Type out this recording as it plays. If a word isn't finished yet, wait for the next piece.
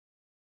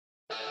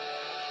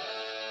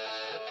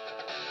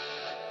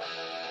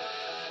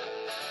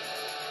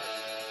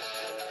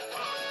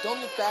Don't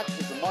look back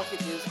because the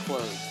market is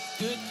closed.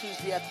 Good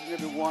Tuesday afternoon,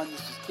 everyone. This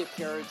is Kip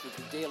Carriage with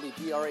the Daily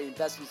VRA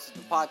Investing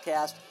System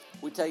Podcast.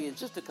 We tell you in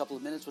just a couple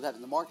of minutes what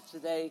happened in the markets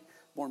today.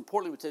 More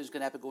importantly, we tell you what's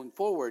going to happen going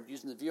forward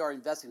using the VRA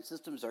Investing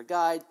System as our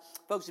guide.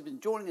 Folks who've been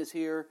joining us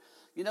here,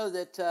 you know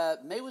that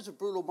May was a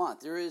brutal month.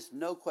 There is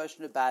no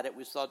question about it.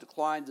 We saw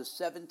declines of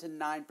 7 to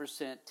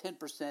 9%,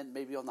 10%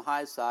 maybe on the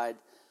high side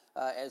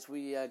as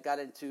we got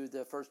into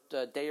the first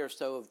day or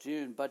so of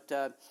June. But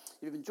if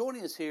you've been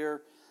joining us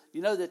here,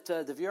 you know that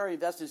the VRA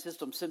Investing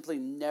System simply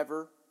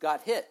never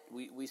got hit.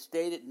 We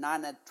stayed at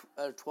 9 out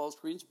of 12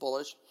 screens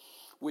bullish,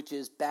 which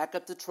is back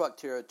up the truck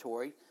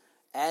territory.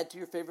 Add to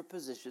your favorite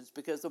positions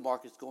because the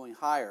market's going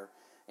higher.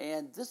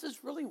 And this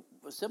is really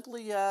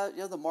simply,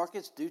 the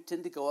markets do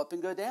tend to go up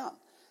and go down.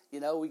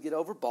 You know, we get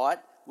overbought,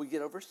 we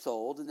get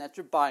oversold, and that's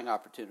your buying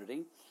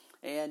opportunity.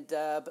 And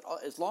but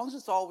as long as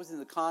it's all within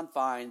the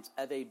confines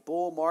of a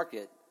bull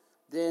market,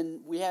 then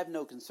we have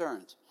no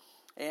concerns.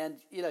 And,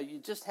 you know, you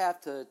just have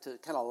to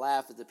kind of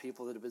laugh at the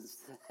people that have been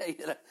saying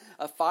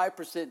a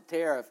 5%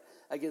 tariff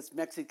against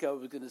Mexico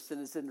was going to send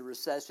us into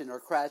recession or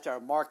crash our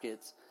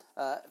markets.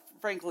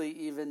 Frankly,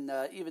 even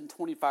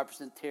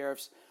 25%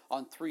 tariffs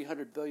on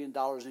 $300 billion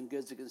in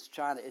goods against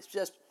China.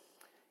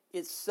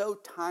 It's so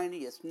tiny,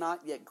 it's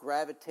not yet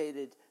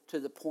gravitated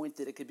to the point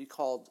that it could be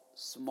called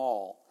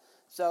small.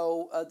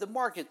 So the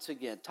markets,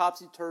 again,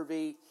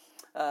 topsy-turvy,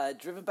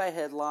 driven by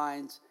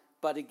headlines.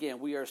 But again,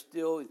 we are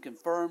still in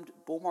confirmed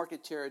bull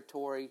market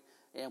territory,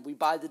 and we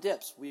buy the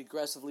dips. We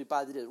aggressively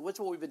buy the dips, which is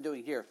what we've been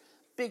doing here.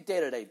 Big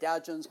day today. Dow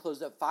Jones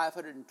closed up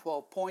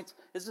 512 points.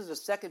 This is the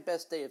second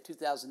best day of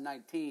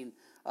 2019,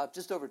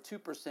 just over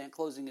 2%,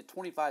 closing at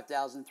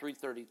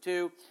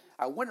 25,332.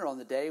 Our winner on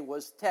the day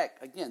was Tech.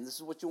 Again, this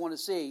is what you want to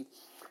see.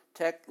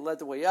 Tech led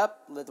the way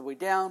up, led the way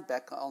down,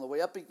 back on the way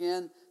up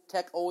again.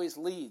 Tech always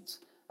leads.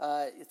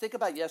 Think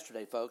about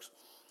yesterday, folks.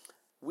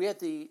 We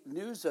had the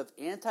news of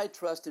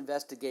antitrust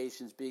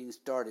investigations being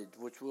started,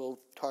 which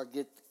will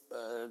target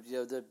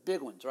the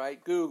big ones,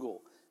 right?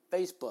 Google,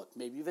 Facebook,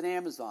 maybe even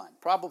Amazon.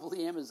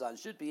 Probably Amazon.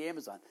 Should be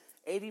Amazon.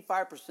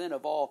 85%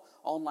 of all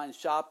online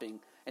shopping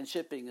and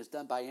shipping is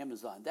done by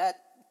Amazon. That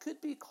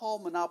could be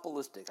called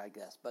monopolistic, I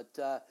guess. But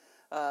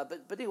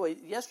anyway,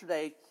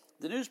 yesterday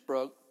the news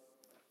broke.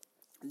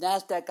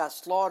 NASDAQ got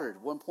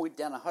slaughtered. 1 point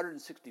down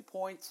 160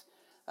 points.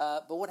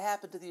 But what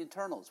happened to the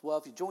internals? Well,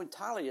 if you joined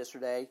Tyler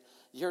yesterday,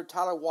 you heard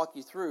Tyler walk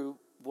you through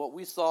what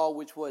we saw,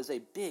 which was a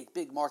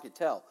big market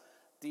tell.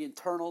 The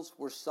internals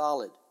were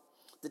solid.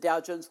 The Dow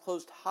Jones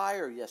closed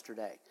higher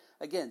yesterday.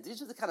 Again,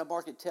 these are the kind of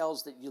market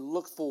tells that you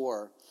look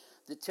for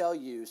that tell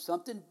you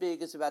something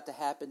big is about to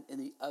happen in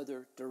the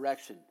other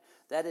direction.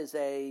 That is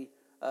if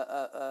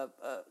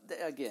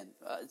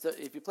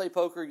you play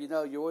poker, you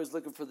know you're always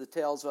looking for the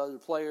tells of other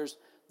players.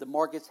 The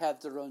markets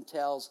have their own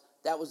tells.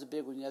 That was a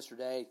big one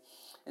yesterday.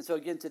 And so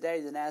again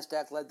today, the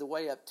NASDAQ led the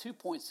way up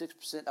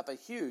 2.6%, up a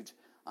huge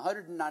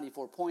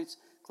 194 points,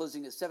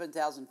 closing at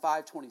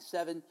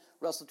 7,527.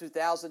 Russell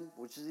 2000,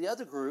 which is the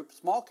other group,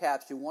 small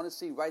caps you want to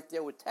see right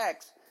there with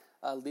techs,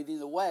 leading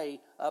the way,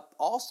 up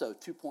also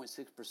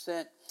 2.6%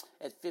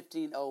 at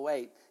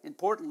 1508.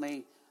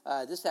 Importantly,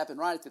 this happened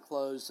right at the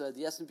close.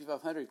 The S&P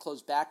 500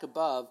 closed back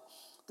above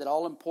that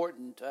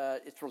all-important,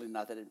 it's really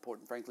not that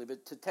important, frankly,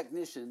 but to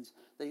technicians,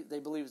 they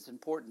believe it's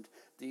important,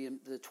 the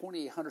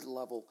 2,800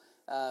 level,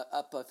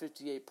 up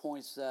 58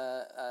 points.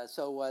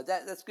 So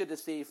that's good to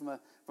see from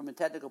a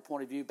technical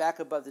point of view, back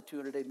above the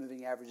 200-day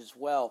moving average as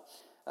well.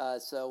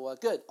 So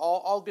good,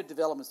 all good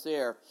developments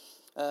there.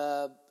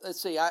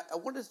 Let's see, I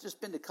wanted to just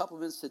spend a couple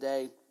of minutes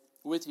today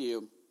with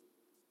you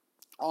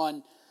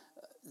on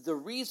the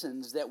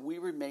reasons that we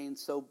remain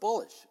so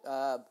bullish.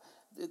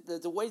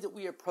 The way that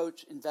we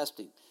approach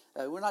investing.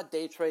 We're not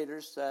day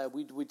traders.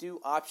 We do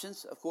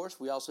options, of course.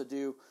 We also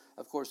do,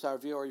 of course, our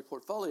VRA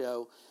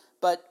portfolio.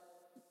 But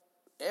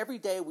every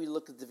day we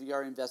look at the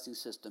VRA investing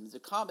system. It's a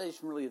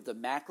combination really of the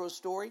macro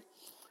story.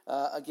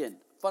 Again,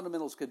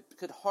 fundamentals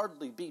could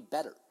hardly be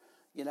better.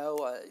 You know,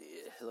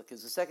 look,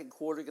 is the second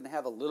quarter going to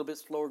have a little bit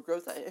slower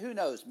growth? Who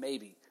knows?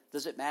 Maybe.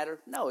 Does it matter?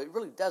 No, it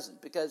really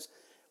doesn't, because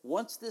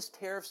once this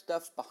tariff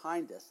stuff's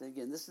behind us, and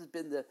again, this has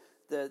been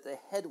the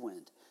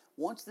headwind.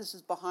 Once this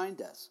is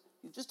behind us,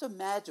 you just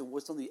imagine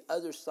what's on the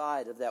other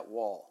side of that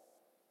wall.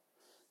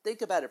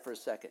 Think about it for a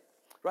second.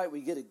 Right,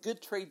 we get a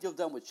good trade deal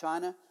done with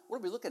China. What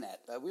are we looking at?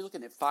 Are we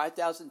looking at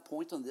 5,000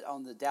 points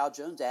on the Dow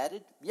Jones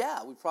added?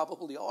 Yeah, we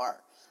probably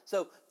are.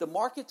 So the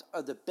markets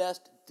are the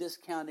best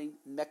discounting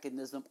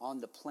mechanism on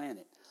the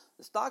planet.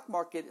 The stock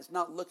market is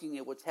not looking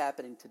at what's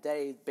happening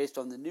today based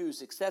on the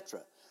news,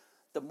 etc.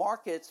 The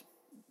markets,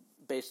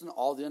 based on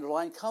all the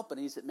underlying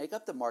companies that make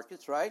up the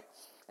markets, right?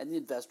 And the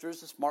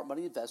investors, the smart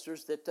money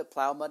investors that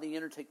plow money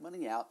in or take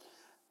money out,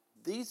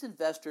 these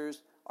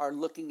investors are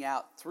looking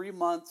out 3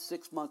 months,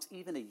 6 months,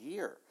 even a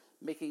year,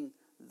 making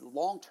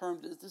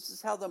long-term. This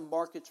is how the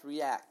markets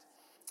react.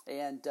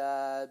 And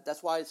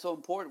that's why it's so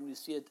important when you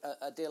see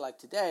a day like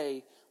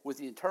today with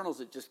the internals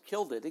that just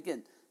killed it.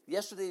 Again,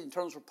 yesterday the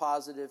internals were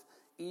positive,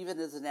 even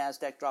as the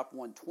NASDAQ dropped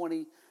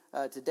 120.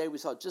 Today we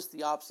saw just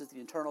the opposite. The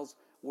internals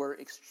were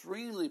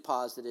extremely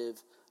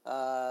positive.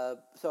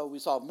 So we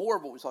saw more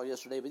of what we saw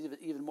yesterday, but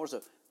even more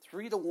so.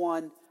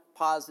 3-1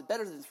 positive,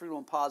 better than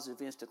 3-1 positive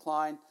against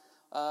decline.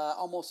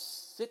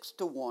 Almost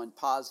 6-1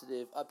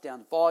 positive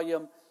up-down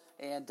volume.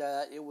 And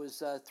it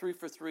was 3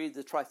 for 3,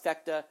 the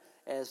trifecta,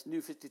 as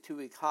new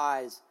 52-week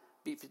highs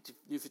beat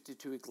new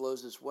 52-week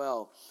lows as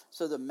well.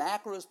 So the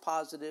macro is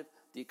positive.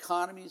 The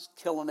economy is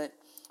killing it.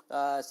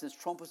 Since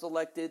Trump was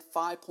elected,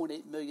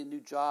 5.8 million new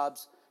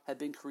jobs have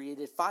been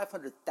created,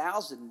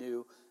 500,000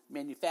 new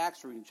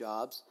manufacturing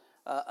jobs.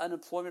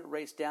 Unemployment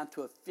rate's down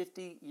to a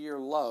 50-year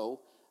low.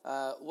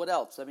 What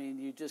else? I mean,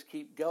 you just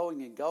keep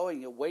going and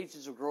going.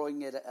 Wages are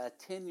growing at a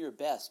 10-year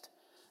best.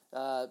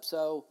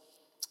 So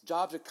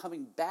jobs are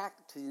coming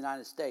back to the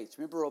United States.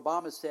 Remember,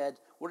 Obama said,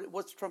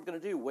 what's Trump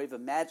going to do, wave a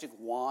magic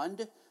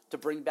wand to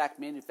bring back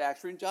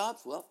manufacturing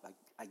jobs? Well,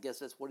 I guess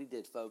that's what he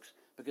did, folks,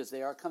 because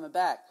they are coming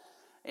back.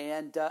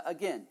 And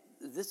again,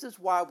 this is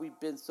why we've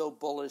been so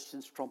bullish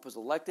since Trump was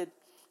elected.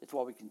 It's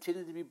why we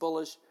continue to be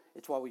bullish.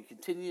 It's why we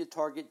continue to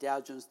target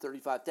Dow Jones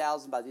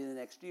 35,000 by the end of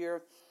next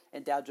year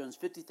and Dow Jones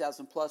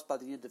 50,000 plus by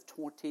the end of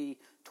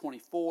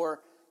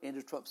 2024, end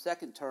of Trump's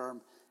second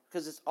term,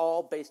 because it's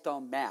all based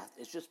on math.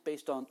 It's just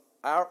based on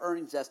our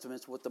earnings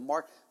estimates, what the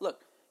market.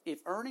 Look, if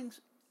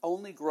earnings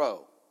only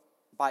grow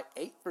by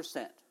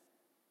 8%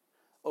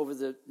 over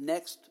the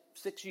next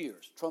 6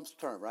 years, Trump's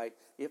term, right?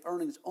 If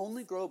earnings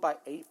only grow by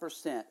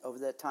 8% over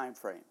that time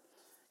frame,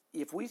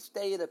 if we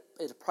stay at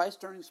a price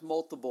earnings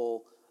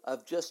multiple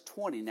of just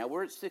 20, now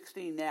we're at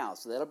 16 now,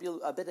 so that'll be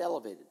a bit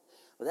elevated.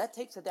 But that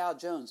takes the Dow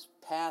Jones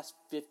past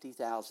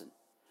 50,000.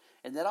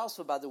 And that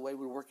also, by the way,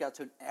 would work out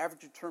to an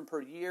average return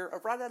per year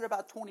of right at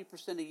about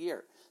 20% a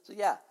year. So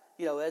yeah,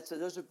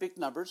 those are big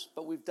numbers,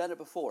 but we've done it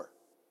before,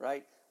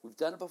 right? We've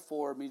done it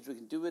before. It means we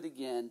can do it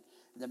again.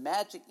 And the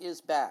magic is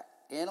back.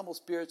 Animal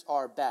spirits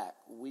are back.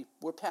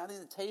 We're pounding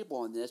the table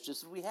on this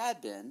just as we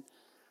had been,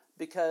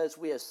 because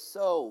we have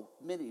so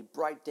many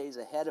bright days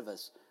ahead of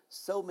us,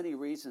 so many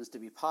reasons to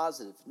be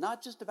positive,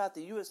 not just about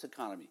the U.S.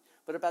 economy,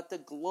 but about the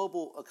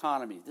global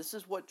economy. This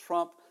is what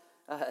Trump,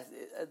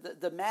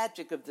 the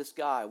magic of this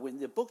guy, when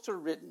the books are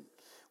written,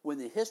 when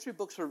the history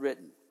books are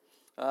written,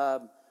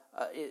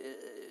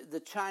 the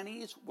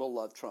Chinese will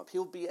love Trump.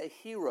 He'll be a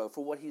hero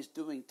for what he's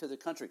doing to the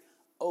country,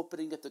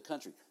 opening up the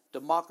country,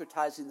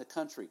 democratizing the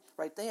country,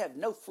 right? They have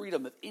no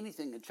freedom of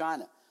anything in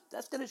China.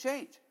 That's going to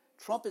change.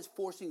 Trump is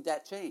forcing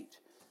that change.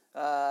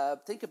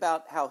 Think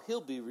about how he'll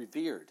be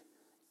revered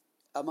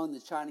among the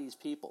Chinese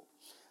people.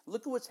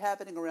 Look at what's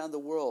happening around the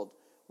world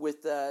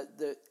with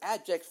the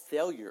abject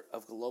failure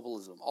of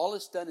globalism. All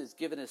it's done is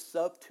given us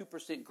sub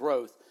 2%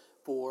 growth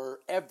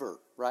forever,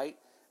 right?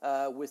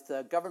 With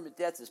government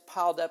debts is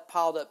piled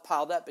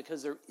up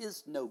because there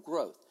is no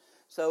growth.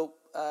 So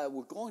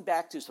we're going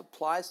back to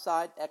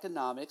supply-side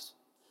economics,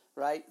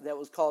 right? That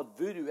was called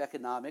voodoo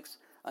economics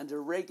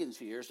under Reagan's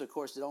years. Of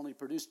course, it only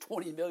produced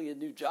 20 million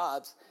new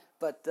jobs,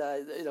 but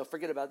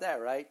forget about that,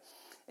 right?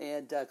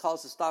 And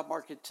caused the stock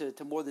market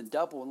to more than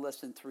double in less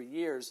than 3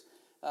 years.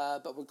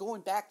 But we're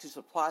going back to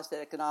supply-side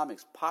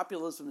economics.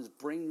 Populism is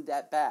bringing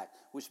that back,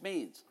 which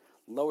means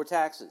lower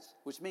taxes,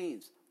 which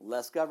means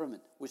less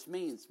government, which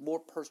means more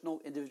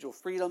personal individual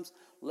freedoms,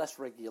 less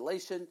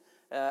regulation.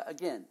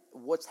 Again,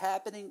 what's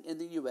happening in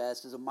the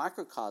U.S. is a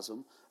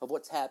microcosm of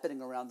what's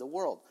happening around the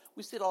world.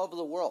 We see it all over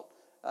the world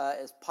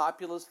as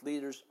populist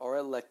leaders are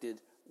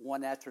elected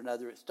one after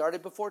another. It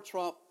started before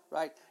Trump,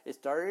 right? It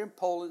started in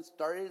Poland,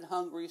 started in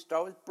Hungary,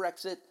 started with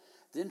Brexit,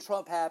 then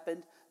Trump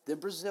happened, then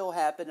Brazil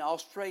happened,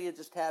 Australia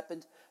just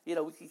happened. We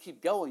can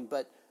keep going,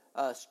 but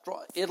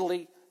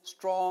Italy,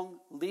 strong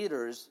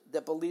leaders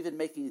that believe in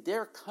making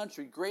their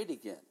country great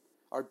again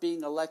are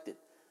being elected.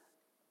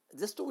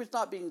 This story's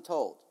not being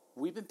told.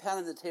 We've been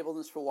pounding the table on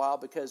this for a while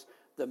because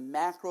the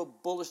macro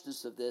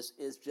bullishness of this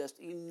is just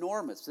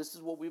enormous. This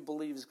is what we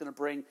believe is going to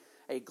bring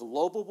a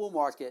global bull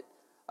market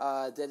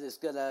that is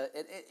going to,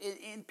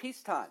 in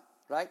peacetime,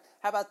 right?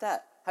 How about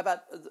that? How about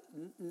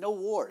no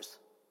wars?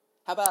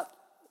 How about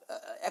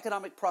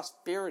economic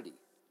prosperity?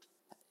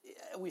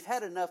 We've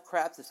had enough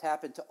crap that's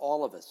happened to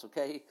all of us,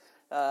 okay?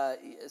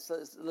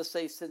 So let's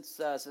say since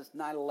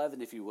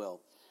 9/11, if you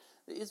will.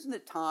 Isn't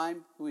it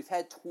time? We've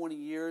had 20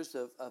 years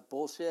of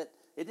bullshit.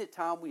 Isn't it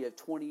time we have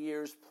 20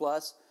 years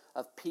plus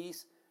of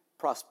peace,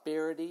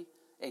 prosperity,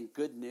 and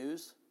good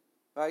news,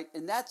 right?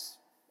 And that's,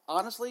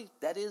 honestly,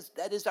 that is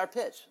our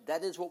pitch.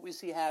 That is what we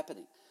see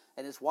happening.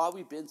 And it's why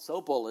we've been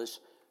so bullish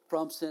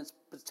since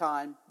the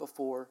time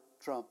before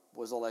Trump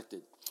was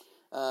elected.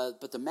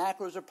 But the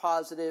macros are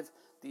positive.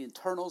 The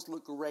internals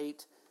look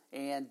great.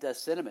 And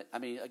sentiment. I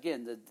mean,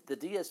 again, the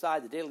DSI,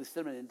 the Daily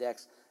Sentiment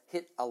Index,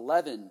 hit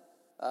 11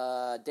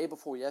 day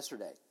before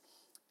yesterday.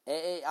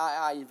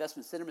 AAII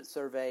Investment Sentiment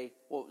Survey,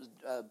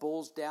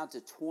 bulls down to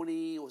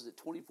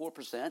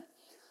 24%,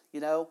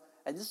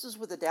 and this is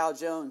with the Dow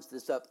Jones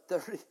that's up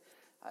 30.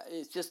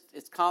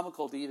 It's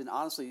comical to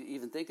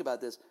even think about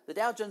this. The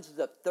Dow Jones is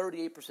up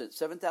 38%,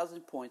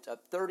 7,000 points,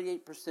 up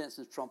 38%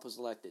 since Trump was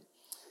elected.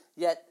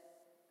 Yet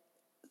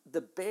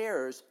the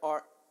bears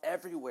are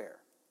everywhere.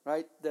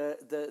 right?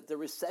 The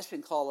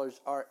recession callers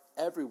are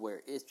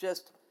everywhere. It's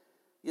just,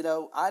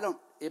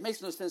 it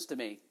makes no sense to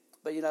me.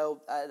 But,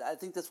 I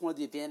think that's one of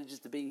the advantages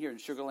to being here in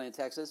Sugar Land,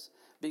 Texas,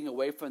 being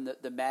away from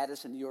the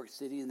madness in New York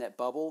City in that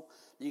bubble.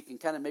 You can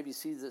kind of maybe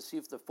see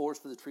if the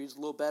forest for the trees is a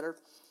little better.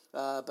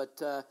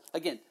 But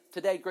again,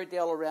 today, great day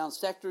all around.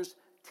 Sectors,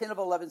 10 of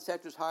 11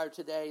 sectors higher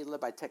today, led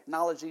by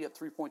technology up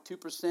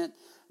 3.2%.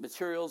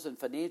 Materials and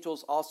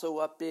financials also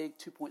up big,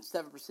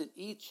 2.7%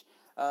 each.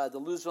 The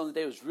loser on the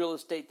day was real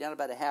estate, down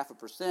about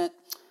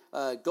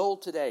 0.5%.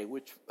 Gold today,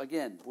 which,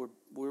 again, we're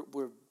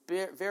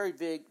very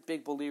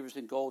big believers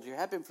in gold here,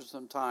 have been for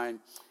some time.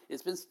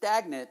 It's been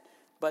stagnant,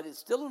 but it's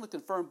still in a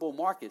confirmed bull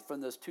market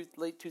from those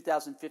late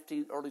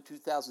 2015, early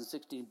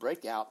 2016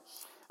 breakout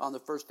on the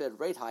first Fed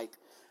rate hike.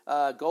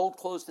 Gold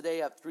closed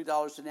today up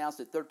 $3 an ounce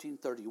at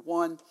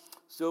 $13.31.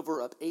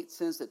 Silver up 8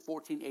 cents at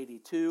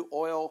 $14.82.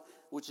 Oil,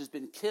 which has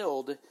been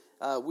killed,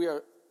 we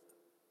are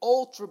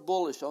ultra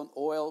bullish on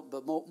oil,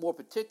 but more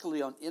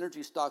particularly on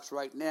energy stocks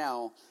right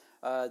now.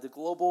 The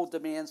global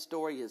demand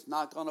story has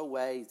not gone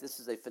away. This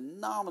is a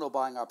phenomenal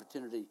buying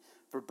opportunity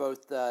for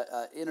both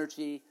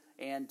energy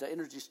and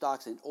energy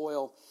stocks and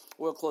oil.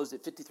 Oil closed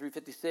at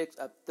 $53.56,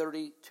 up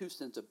 32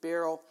 cents a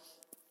barrel.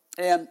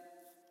 And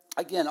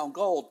again, on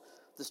gold,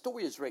 the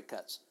story is rate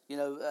cuts.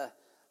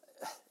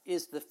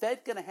 Is the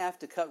Fed going to have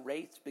to cut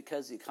rates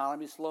because the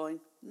economy is slowing?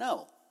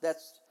 No,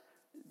 that's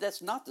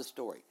not the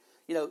story.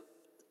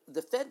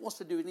 The Fed wants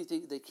to do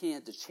anything they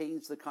can to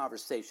change the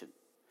conversation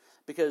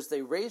because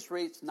they raised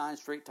rates 9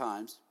 straight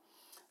times.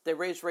 They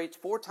raised rates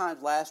 4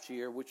 times last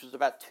year, which was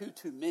about 2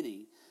 too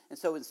many. And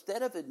so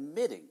instead of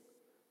admitting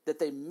that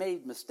they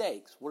made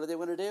mistakes, what do they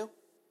want to do?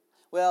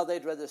 Well,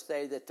 they'd rather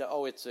say that,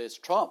 it's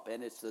Trump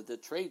and it's the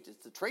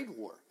trade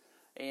war.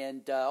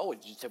 And,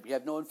 you said we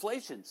have no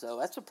inflation, so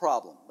that's a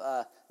problem.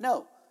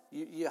 No,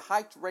 you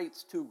hiked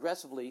rates too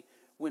aggressively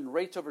when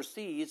rates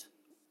overseas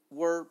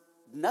were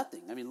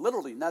nothing. I mean,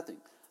 literally nothing.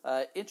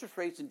 Interest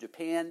rates in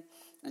Japan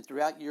and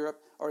throughout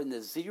Europe are in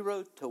the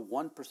 0 to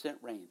 1%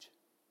 range,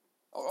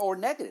 or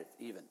negative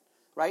even,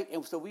 right?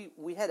 And so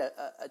we had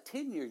a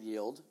 10-year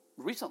yield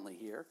recently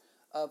here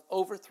of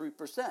over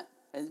 3%.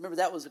 And remember,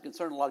 that was a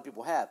concern a lot of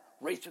people have.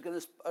 Rates are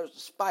going to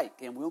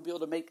spike, and we won't be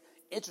able to make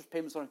interest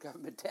payments on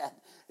government debt.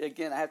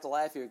 Again, I have to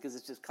laugh here because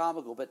it's just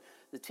comical, but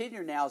the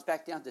 10-year now is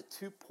back down to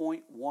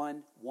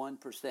 2.11%.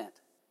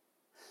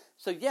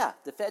 So yeah,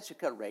 the Fed should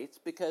cut rates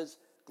because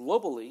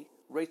globally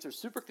rates are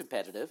super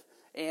competitive,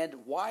 and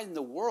why in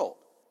the world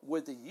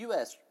would the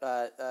U.S.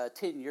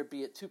 10-year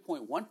be at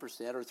 2.1%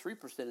 or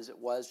 3% as it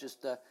was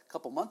just a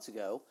couple months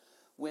ago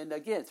when,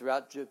 again,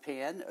 throughout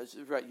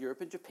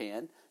Europe and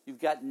Japan, you've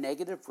got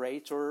negative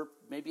rates or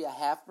maybe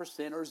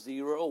 0.5% or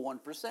 0 or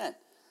 1%.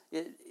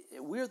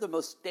 We're the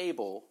most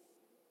stable,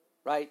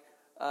 right,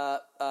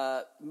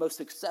 most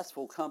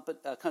successful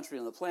country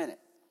on the planet.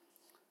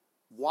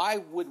 Why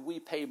would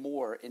we pay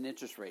more in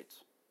interest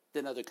rates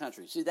than other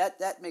countries? See,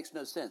 that makes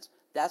no sense.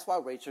 That's why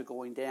rates are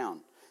going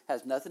down.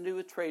 Has nothing to do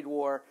with trade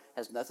war,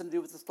 has nothing to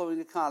do with the slowing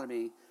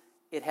economy.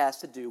 It has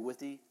to do with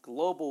the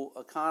global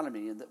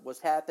economy and what's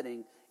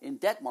happening in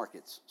debt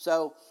markets.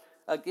 So,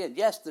 again,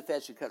 yes, the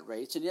Fed should cut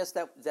rates, and yes,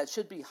 that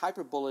should be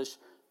hyper bullish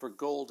for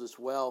gold as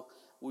well.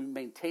 We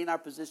maintain our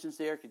positions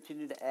there,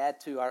 continue to add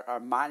to our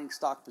mining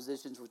stock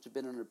positions, which have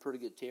been on a pretty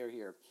good tear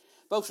here.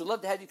 Folks, we'd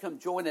love to have you come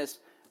join us.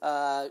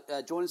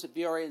 Join us at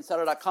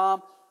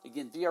VRAinsider.com.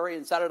 Again,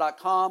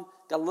 VRAinsider.com.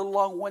 Got a little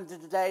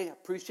long-winded today.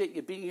 Appreciate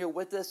you being here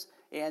with us.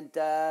 And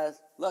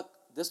look,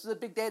 this is a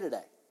big day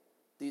today.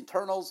 The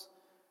internals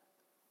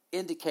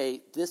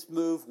indicate this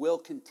move will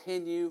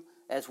continue.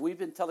 As we've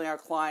been telling our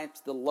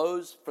clients, the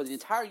lows for the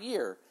entire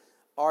year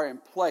are in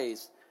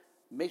place.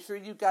 Make sure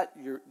you've got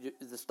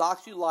the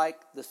stocks you like,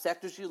 the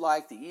sectors you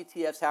like, the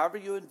ETFs, however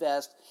you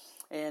invest,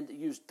 and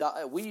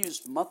we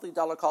use monthly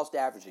dollar cost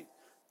averaging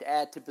to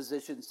add to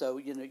positions. So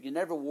you're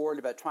never worried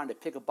about trying to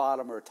pick a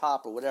bottom or a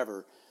top or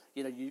whatever.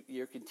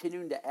 You're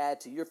continuing to add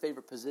to your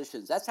favorite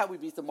positions. That's how we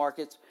beat the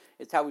markets.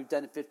 It's how we've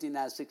done it 15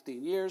 out of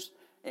 16 years,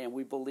 and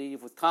we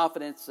believe with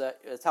confidence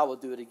that's how we'll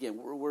do it again.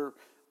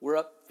 We're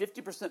up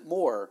 50%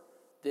 more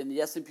than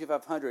the S&P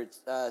 500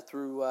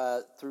 through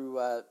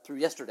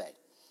yesterday.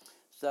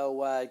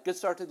 So good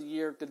start to the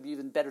year, going to be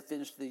even better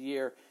finish to the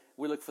year.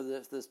 We look for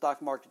the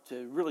stock market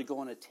to really go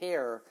on a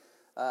tear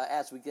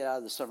as we get out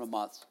of the summer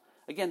months.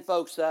 Again,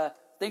 folks,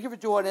 thank you for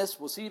joining us.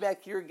 We'll see you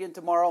back here again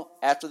tomorrow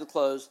after the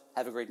close.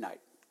 Have a great night.